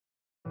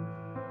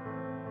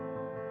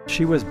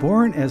She was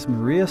born as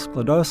Maria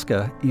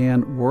Sklodowska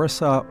in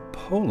Warsaw,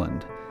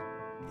 Poland,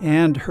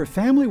 and her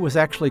family was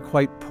actually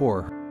quite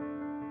poor.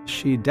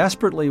 She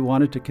desperately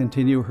wanted to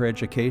continue her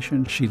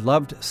education. She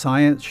loved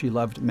science, she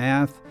loved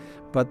math,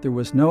 but there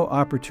was no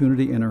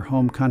opportunity in her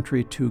home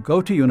country to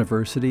go to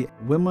university.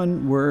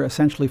 Women were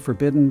essentially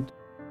forbidden.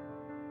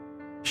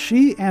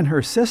 She and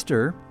her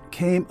sister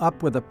came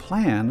up with a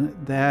plan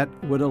that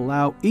would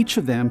allow each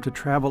of them to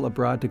travel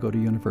abroad to go to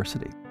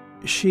university.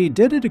 She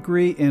did a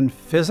degree in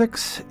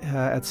physics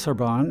at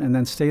Sorbonne and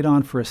then stayed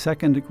on for a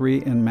second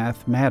degree in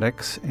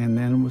mathematics and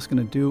then was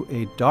going to do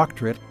a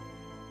doctorate.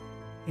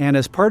 And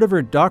as part of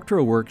her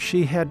doctoral work,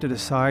 she had to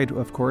decide,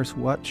 of course,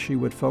 what she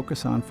would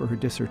focus on for her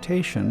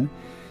dissertation.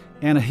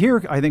 And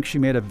here, I think she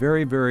made a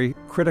very, very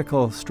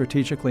critical,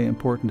 strategically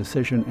important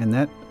decision, and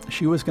that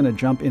she was going to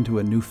jump into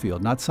a new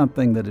field, not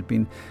something that had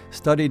been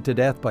studied to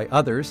death by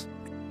others.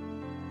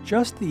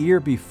 Just the year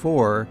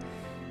before,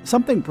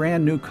 something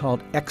brand new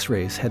called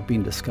X-rays had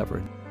been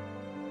discovered.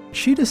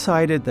 She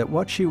decided that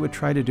what she would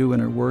try to do in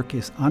her work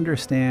is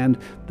understand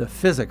the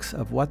physics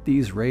of what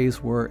these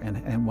rays were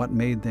and what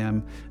made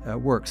them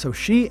work. So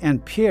she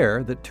and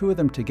Pierre, the two of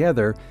them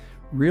together,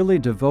 really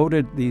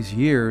devoted these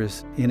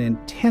years in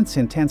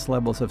intense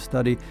levels of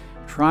study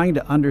trying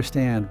to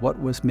understand what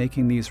was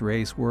making these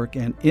rays work.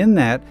 And in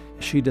that,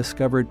 she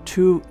discovered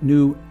two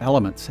new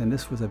elements. And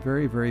this was a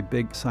very, very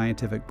big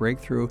scientific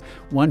breakthrough.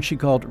 One she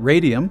called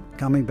radium,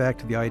 coming back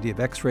to the idea of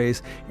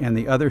X-rays, and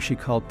the other she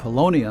called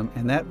polonium.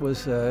 And that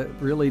was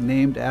really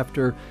named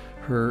after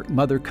her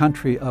mother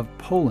country of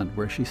Poland,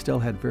 where she still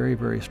had very,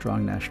 very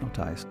strong national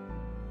ties.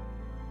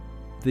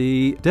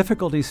 The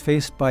difficulties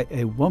faced by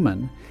a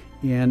woman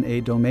in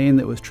a domain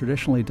that was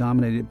traditionally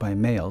dominated by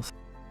males.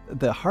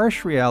 The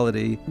harsh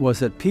reality was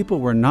that people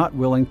were not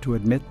willing to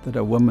admit that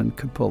a woman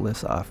could pull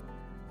this off.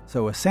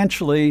 So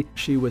essentially,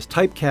 she was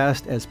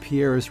typecast as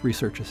Pierre's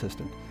research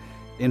assistant.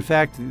 In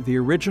fact, the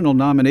original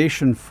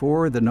nomination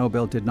for the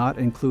Nobel did not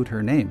include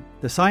her name.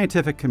 The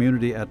scientific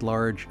community at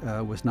large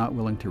was not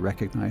willing to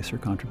recognize her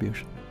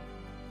contribution.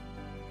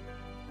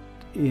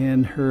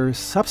 In her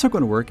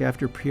subsequent work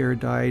after Pierre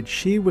died,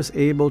 she was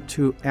able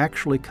to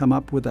actually come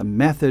up with a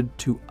method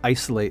to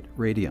isolate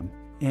radium.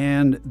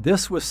 And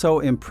this was so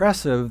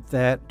impressive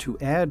that to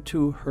add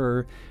to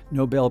her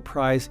Nobel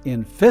Prize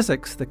in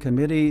physics, the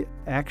committee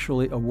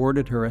actually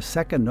awarded her a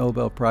second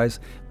Nobel Prize,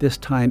 this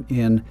time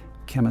in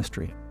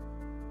chemistry.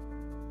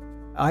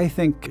 I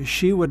think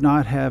she would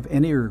not have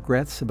any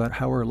regrets about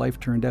how her life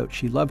turned out.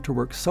 She loved her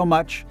work so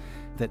much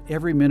that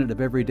every minute of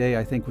every day,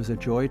 I think, was a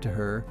joy to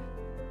her.